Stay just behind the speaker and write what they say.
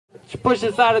push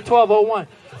inside of 1201.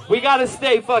 We gotta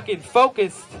stay fucking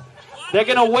focused. They're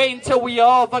gonna wait until we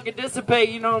all fucking dissipate,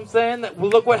 you know what I'm saying?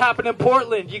 Look what happened in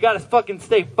Portland. You gotta fucking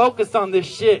stay focused on this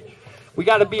shit. We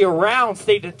gotta be around,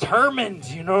 stay determined,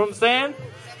 you know what I'm saying?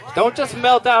 Don't just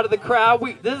melt out of the crowd.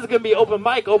 This is gonna be open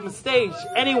mic, open stage.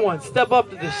 Anyone, step up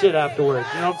to this shit afterwards,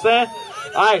 you know what I'm saying?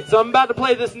 Alright, so I'm about to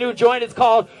play this new joint. It's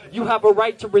called You Have a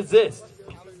Right to Resist.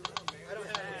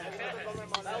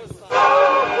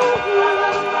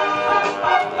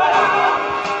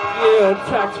 Yeah,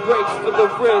 tax breaks for the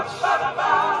rich.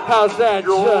 How's that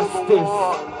justice?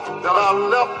 That I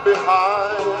left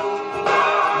behind.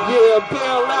 Yeah,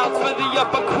 bailouts for the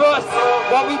upper crust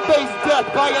while we face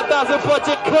death by 1,000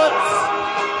 budget cuts.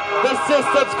 The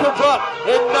system's corrupt,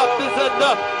 enough is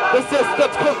enough. The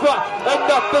system's corrupt,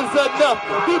 enough is enough.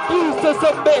 Refuse to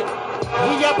submit.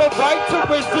 We have a right to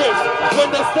resist. When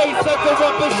the state says the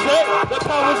 1%, the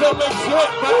powers are legit.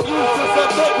 Refuse to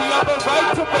submit. We have a right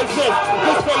to resist.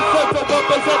 The state says the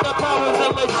 1%, the powers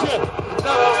are legit.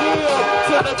 The deal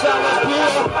to the dollar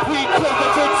bill. We kill the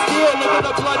rich steel. Look at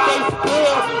the blood they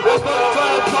spill. We're both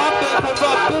trying to profit from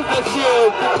our business shield.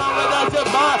 Colonize your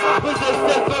mind.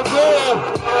 Resistance for real.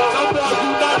 No more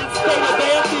United States of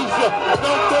amnesia.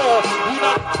 No more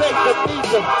United States of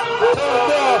amnesia. No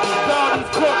more Brownies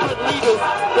corporate leaders.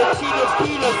 The cheaters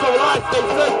beat us, so I stay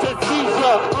such a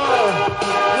seizure.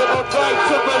 You have a right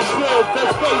to resist. The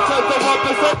state says the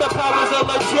 1%, the powers are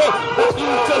legit.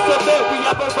 Refuse to submit. We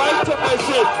have a right to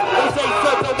resist. They say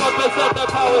such a 1%, the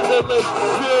powers are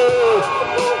legit.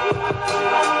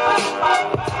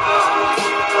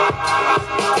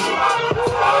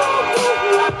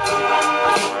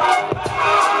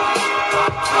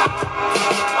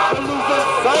 We're losing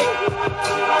sight.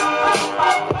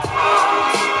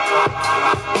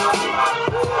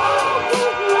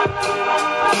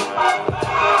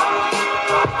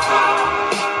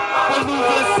 We're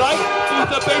losing sight.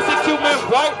 It's a basic human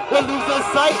right. We're losing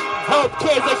sight.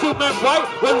 Healthcare is a human right.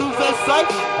 We're losing sight.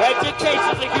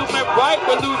 Education is a human right.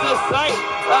 We're losing sight.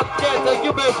 Healthcare is a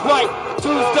human right.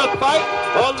 Choose to fight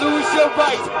or lose your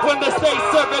rights. When the state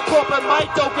serving corporate might,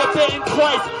 don't get it in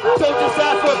Christ. Don't just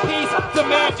ask for peace,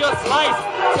 demand your slice.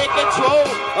 Take control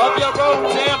of your own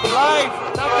damn life.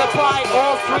 Occupy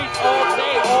all streets all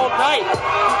day, all night.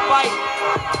 Fight.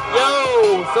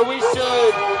 Yo, so we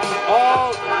should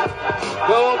all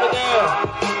go over there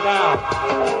now.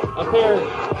 Up here.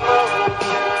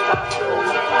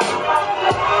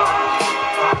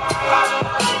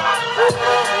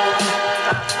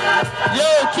 Yo,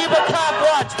 keep a cop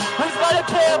watch. Who's got a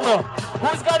camera?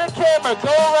 Who's got a camera? Go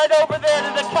right over there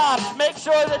to the cops. Make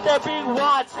sure that they're being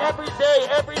watched every day,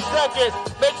 every second.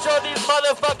 Make sure these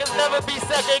motherfuckers never be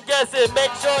second guessing.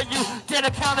 Make sure you get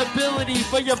accountability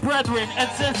for your brethren and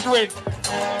sisters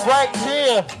right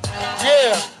here.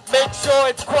 Yeah, make sure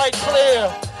it's quite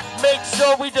clear. Make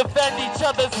sure we defend each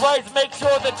other's rights. Make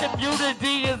sure the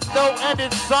community is no end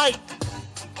in sight.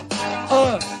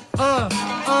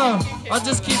 I'll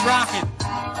just keep rocking.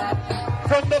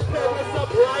 From the purpose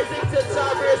uprising to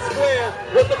Tahrir Square,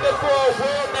 we're looking for a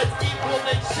world that's equal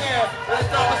and shared. As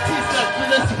Zapatista to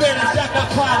the Spanish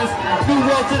occupiers, new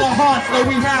world to the hearts where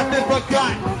we have been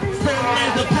forgotten. Spain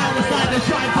lands of Palestine, the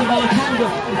tribes of Wakanda.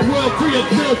 World free of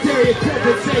military and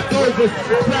corporate takeovers.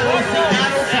 Balancing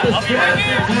battles to the strength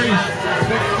and grace.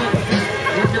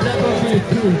 We can never be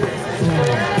true.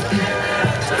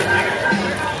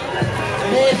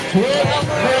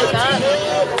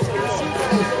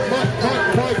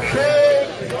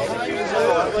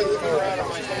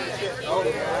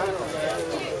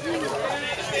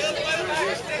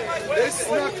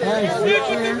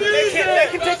 They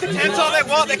can take the tents all they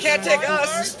want. They can't take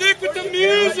us. Stick with the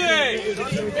music.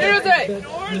 Music.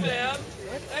 Ignore them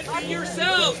and be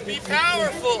yourselves. Be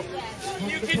powerful.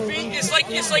 You can be. It's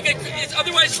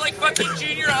otherwise it's like fucking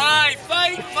junior high.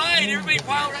 Fight. Everybody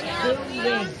pile around.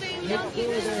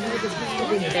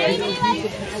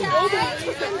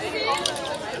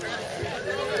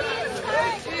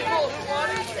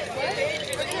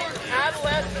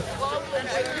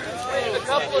 A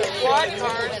couple of squad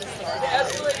cars.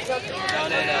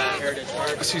 Down at Heritage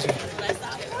Park. Excuse me.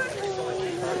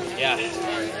 Yeah.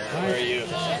 Where are you?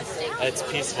 It's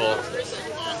peaceful.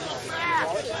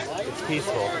 It's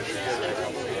peaceful.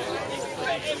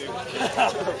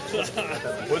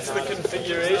 What's the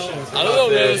configuration? I don't know,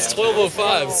 man. It's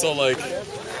 12:05, so like,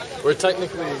 we're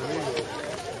technically.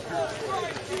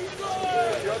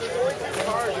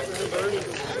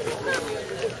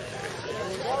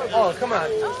 Oh, come on.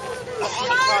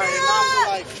 Sorry, not to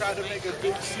like try to make a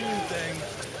big scene thing.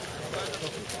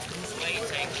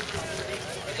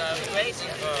 I was waiting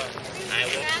for.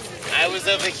 I was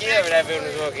over here and everyone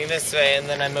was walking this way, and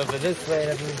then I'm over this way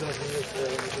and everyone's walking this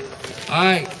way.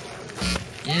 Alright.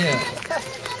 Yeah.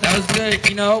 That was good,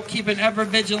 you know, keep an ever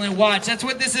vigilant watch. That's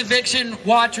what this eviction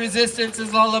watch resistance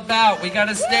is all about. We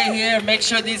gotta stay here, make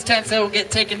sure these tents don't get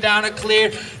taken down or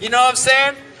cleared. You know what I'm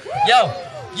saying? Yo,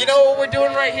 you know what we're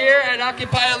doing right here at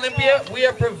Occupy Olympia? We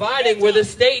are providing where the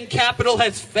state and capital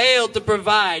has failed to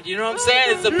provide. You know what I'm saying?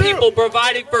 It's the people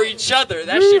providing for each other.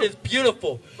 That shit is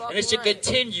beautiful. And it should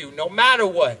continue no matter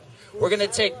what. We're gonna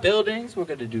take buildings, we're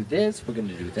gonna do this, we're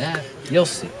gonna do that. You'll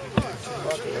see.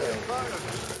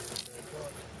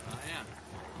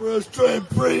 We're Australian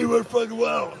free, we're fucking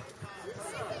well.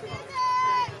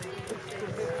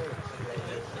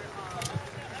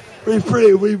 We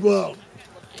free, we well.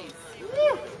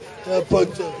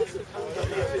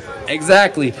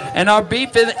 Exactly. And our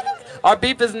beef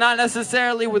is not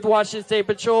necessarily with Washington State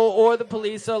Patrol or the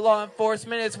police or law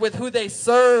enforcement. It's with who they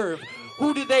serve.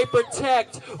 Who do they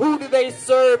protect? Who do they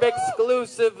serve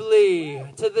exclusively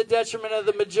to the detriment of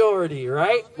the majority,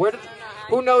 right?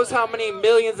 Who knows how many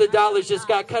millions of dollars just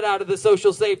got cut out of the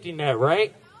social safety net,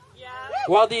 right? Yeah.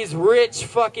 While these rich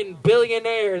fucking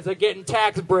billionaires are getting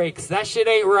tax breaks. That shit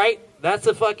ain't right. That's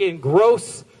a fucking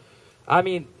gross... I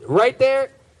mean, right there,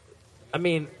 I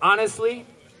mean, honestly,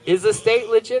 is the state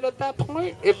legit at that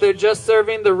point? If they're just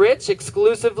serving the rich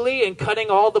exclusively and cutting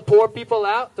all the poor people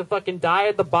out to fucking die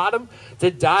at the bottom,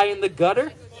 to die in the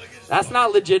gutter? That's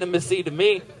not legitimacy to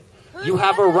me. You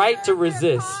have a right to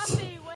resist.